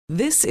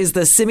This is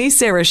the Simi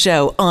Sara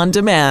Show on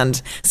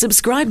demand.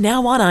 Subscribe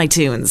now on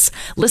iTunes.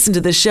 Listen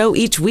to the show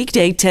each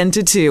weekday 10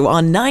 to 2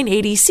 on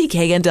 980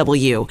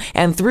 CKNW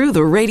and through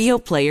the Radio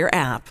Player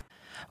app.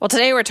 Well,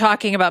 today we're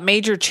talking about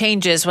major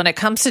changes when it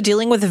comes to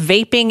dealing with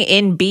vaping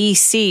in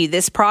BC.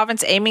 This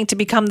province aiming to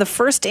become the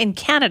first in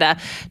Canada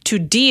to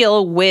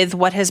deal with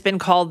what has been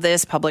called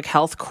this public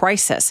health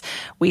crisis.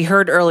 We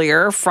heard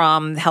earlier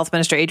from Health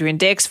Minister Adrian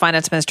Dix,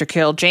 Finance Minister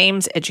Carole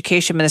James,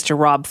 Education Minister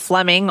Rob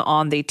Fleming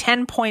on the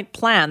 10-point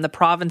plan the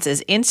province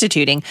is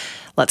instituting.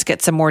 Let's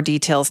get some more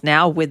details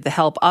now with the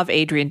help of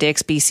Adrian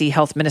Dix, BC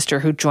Health Minister,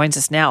 who joins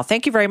us now.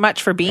 Thank you very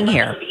much for being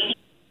here.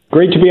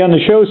 Great to be on the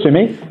show,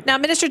 Simi. Now,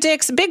 Minister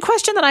Dix, big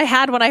question that I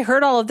had when I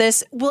heard all of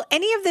this, will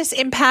any of this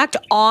impact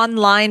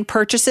online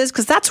purchases?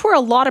 Because that's where a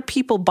lot of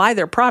people buy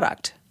their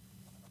product.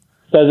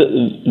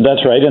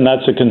 That's right, and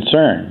that's a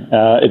concern.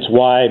 It's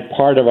why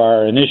part of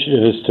our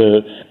initiative is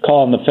to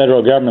call on the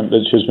federal government,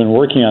 which has been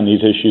working on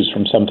these issues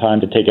from some time,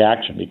 to take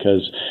action,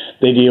 because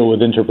they deal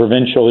with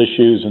interprovincial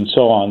issues and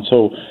so on.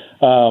 So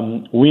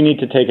we need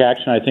to take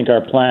action. I think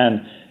our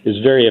plan is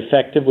very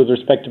effective with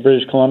respect to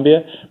British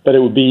Columbia, but it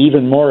would be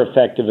even more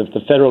effective if the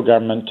federal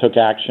government took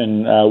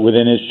action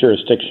within its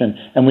jurisdiction,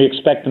 and we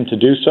expect them to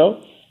do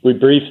so. We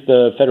briefed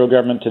the federal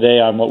government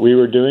today on what we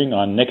were doing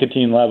on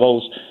nicotine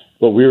levels,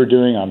 what we were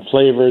doing on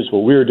flavors,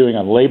 what we were doing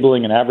on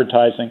labeling and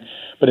advertising.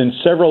 But in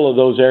several of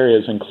those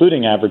areas,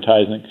 including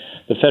advertising,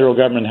 the federal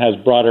government has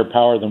broader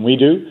power than we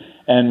do,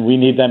 and we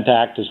need them to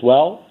act as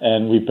well.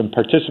 And we've been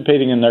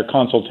participating in their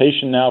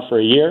consultation now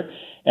for a year,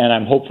 and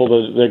I'm hopeful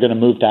that they're going to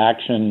move to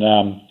action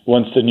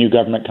once the new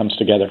government comes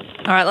together.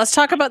 All right, let's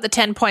talk about the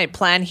 10-point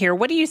plan here.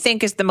 What do you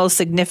think is the most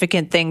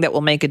significant thing that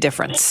will make a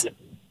difference?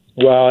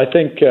 Well, I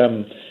think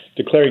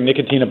declaring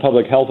nicotine a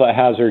public health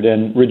hazard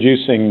and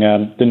reducing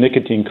the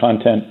nicotine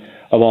content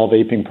of all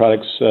vaping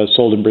products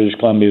sold in British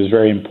Columbia is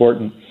very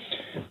important.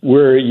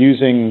 We're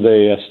using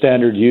the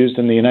standard used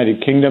in the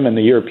United Kingdom and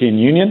the European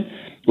Union,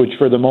 which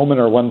for the moment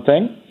are one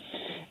thing.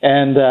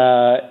 And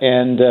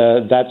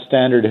that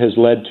standard has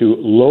led to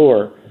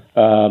lower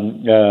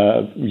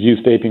youth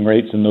vaping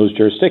rates in those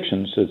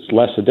jurisdictions. It's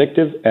less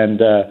addictive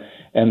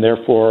and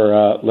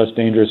therefore less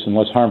dangerous and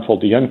less harmful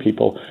to young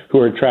people, who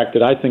are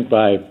attracted, I think,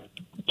 by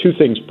two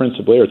things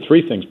principally, or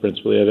three things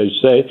principally, as I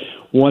say.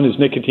 One is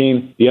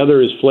nicotine, the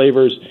other is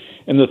flavors,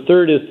 and the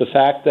third is the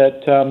fact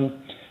that,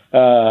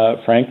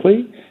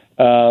 frankly,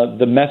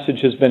 the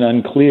message has been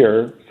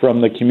unclear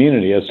from the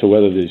community as to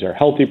whether these are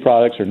healthy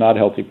products or not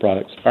healthy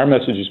products. Our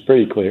message is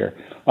pretty clear.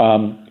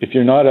 If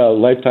you're not a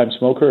lifetime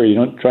smoker or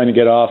you're not trying to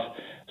get off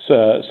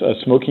a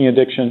smoking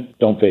addiction,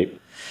 don't vape.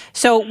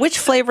 So which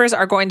flavors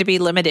are going to be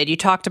limited? You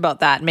talked about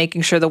that,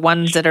 making sure the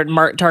ones that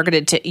are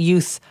targeted to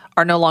youth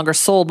are no longer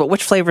sold, but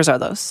which flavors are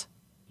those?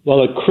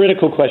 Well, a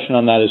critical question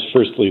on that is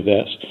firstly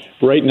this.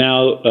 Right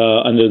now,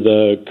 under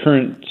the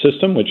current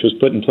system, which was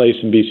put in place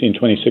in BC in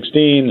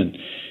 2016 and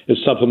is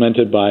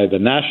supplemented by the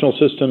national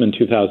system in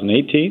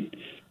 2018,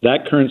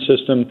 that current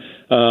system,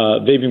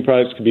 vaping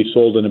products can be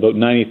sold in about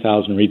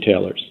 90,000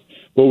 retailers.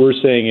 What we're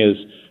saying is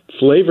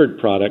flavored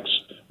products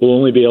will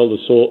only be able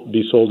to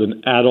be sold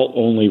in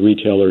adult-only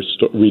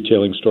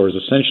retailing stores,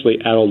 essentially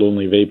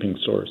adult-only vaping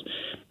stores.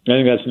 I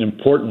think that's an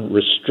important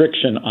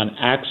restriction on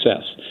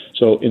access.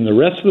 So in the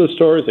rest of the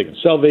stores, they can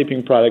sell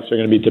vaping products. They're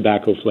going to be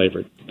tobacco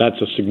flavored.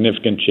 That's a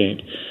significant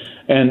change.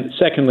 And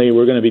secondly,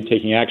 we're going to be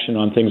taking action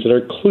on things that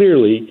are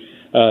clearly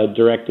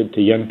directed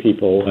to young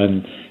people,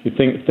 and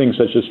things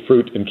such as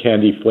fruit and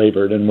candy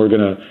flavored. And we're going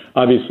to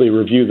obviously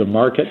review the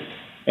market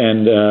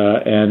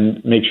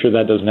and make sure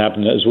that doesn't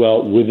happen as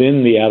well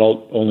within the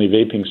adult-only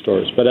vaping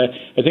stores. But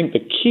I think the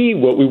key,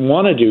 what we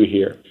want to do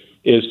here,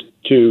 is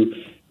to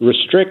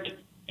restrict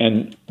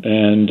and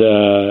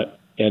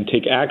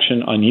take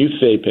action on youth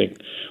vaping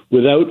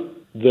without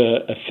the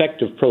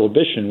effective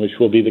prohibition, which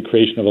will be the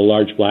creation of a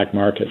large black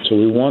market. So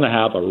we want to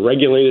have a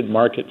regulated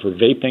market for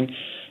vaping,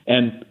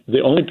 and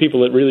the only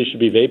people that really should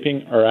be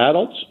vaping are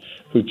adults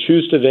who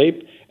choose to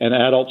vape and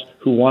adults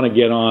who want to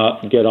get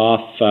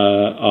off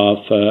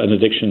an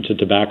addiction to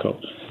tobacco.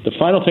 The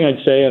final thing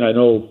I'd say, and I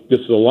know this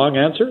is a long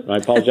answer, I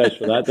apologize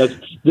for that.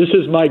 This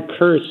is my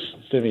curse,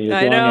 Simi.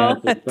 I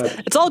know.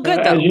 It's all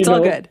good, though. It's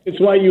all good. It's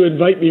why you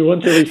invite me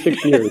once every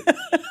 6 years.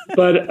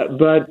 But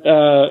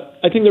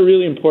I think the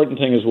really important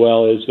thing as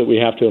well is that we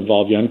have to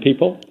involve young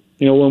people.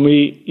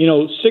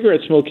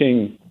 Cigarette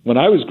smoking when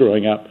I was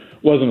growing up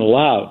wasn't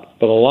allowed,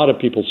 but a lot of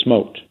people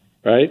smoked,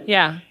 right?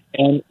 Yeah.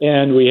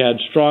 And we had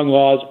strong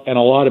laws, and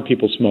a lot of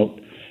people smoked.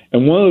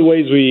 And one of the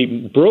ways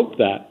we broke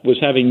that was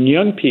having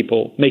young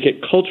people make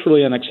it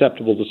culturally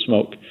unacceptable to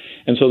smoke.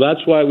 And so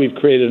that's why we've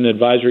created an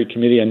advisory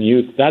committee on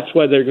youth. That's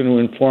why they're going to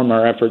inform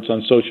our efforts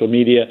on social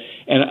media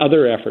and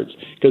other efforts,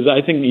 because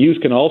I think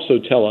youth can also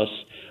tell us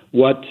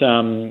what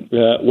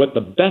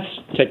the best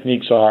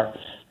techniques are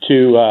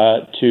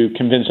to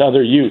convince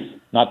other youth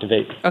not to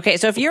vape. Okay,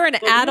 so if you're an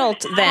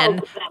adult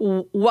then,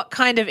 what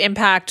kind of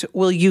impact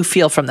will you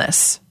feel from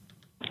this?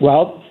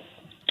 Well,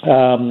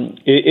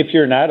 if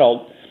you're an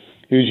adult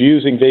who's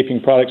using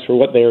vaping products for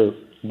what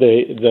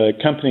the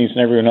companies and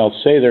everyone else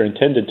say they're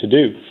intended to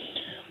do,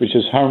 which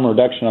is harm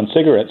reduction on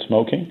cigarette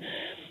smoking,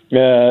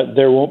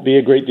 there won't be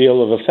a great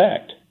deal of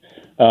effect.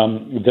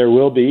 There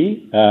will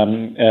be,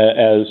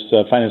 as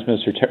Finance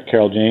Minister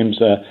Carol James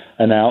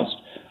announced,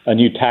 a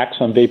new tax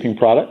on vaping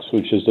products,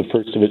 which is the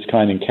first of its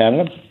kind in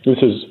Canada.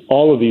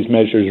 All of these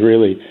measures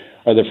really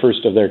are the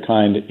first of their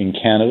kind in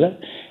Canada,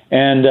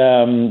 and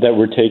that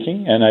we're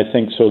taking. And I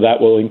think so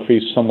that will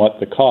increase somewhat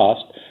the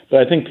cost.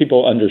 But I think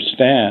people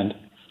understand,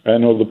 I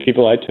know the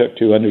people I took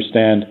to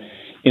understand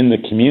in the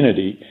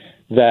community,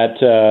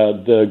 that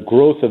the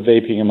growth of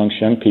vaping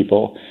amongst young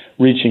people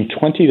reaching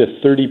 20 to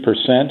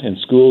 30% in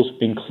schools,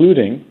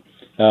 including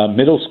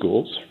middle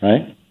schools,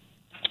 right,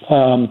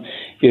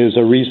 is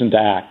a reason to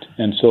act.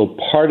 And so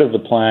part of the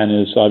plan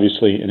is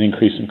obviously an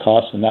increase in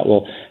costs, and that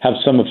will have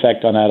some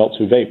effect on adults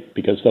who vape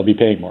because they'll be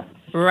paying more.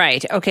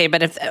 Right. Okay.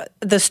 But if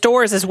the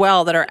stores as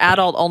well that are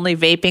adult-only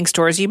vaping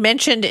stores, you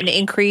mentioned an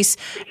increase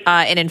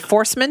in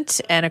enforcement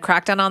and a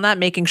crackdown on that,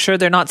 making sure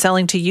they're not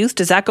selling to youth.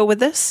 Does that go with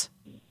this?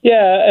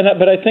 Yeah,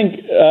 but I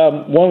think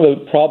one of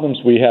the problems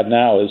we have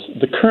now is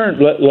the current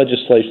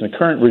legislation, the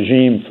current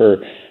regime for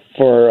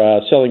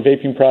selling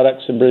vaping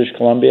products in British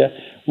Columbia,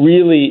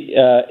 really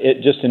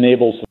it just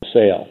enables the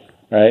sale,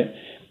 right?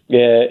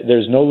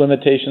 There's no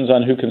limitations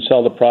on who can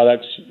sell the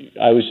products.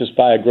 I was just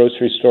by a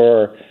grocery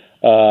store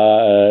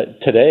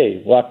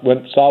today,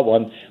 saw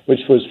one,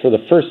 which was for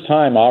the first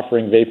time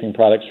offering vaping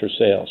products for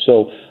sale.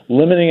 So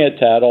limiting it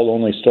to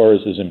adult-only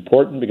stores is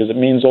important because it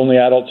means only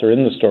adults are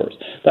in the stores.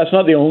 That's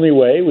not the only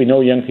way. We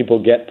know young people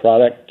get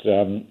product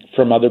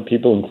from other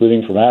people,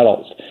 including from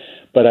adults.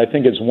 But I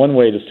think it's one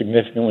way to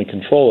significantly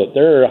control it.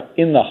 There are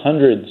in the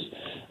hundreds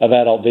of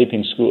adult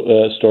vaping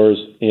stores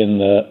in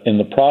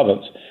the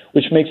province,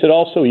 which makes it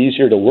also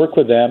easier to work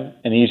with them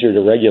and easier to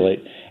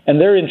regulate. And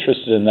they're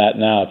interested in that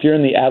now. If you're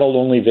in the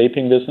adult-only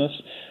vaping business,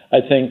 I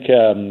think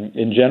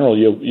in general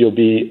you'll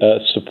be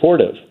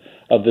supportive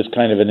of this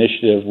kind of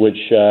initiative,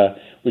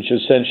 which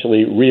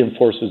essentially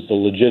reinforces the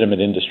legitimate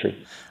industry.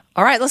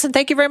 All right, listen,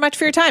 thank you very much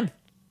for your time.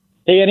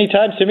 Hey,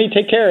 anytime, Simi.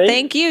 Take care. Eh?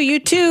 Thank you. You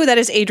too. That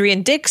is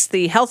Adrian Dix,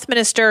 the health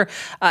minister,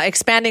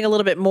 expanding a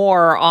little bit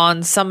more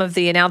on some of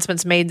the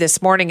announcements made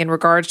this morning in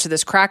regards to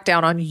this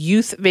crackdown on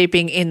youth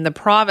vaping in the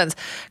province.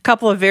 A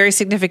couple of very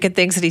significant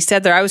things that he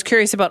said there. I was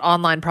curious about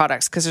online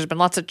products because there's been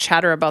lots of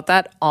chatter about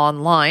that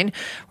online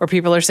where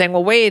people are saying,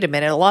 well, wait a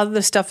minute, a lot of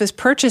this stuff is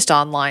purchased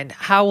online.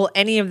 How will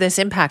any of this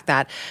impact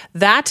that?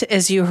 That,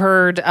 as you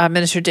heard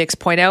Minister Dix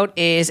point out,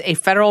 is a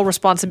federal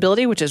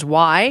responsibility, which is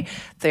why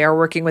they are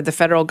working with the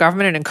federal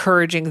government and encouraging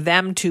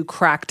them to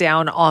crack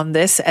down on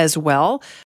this as well.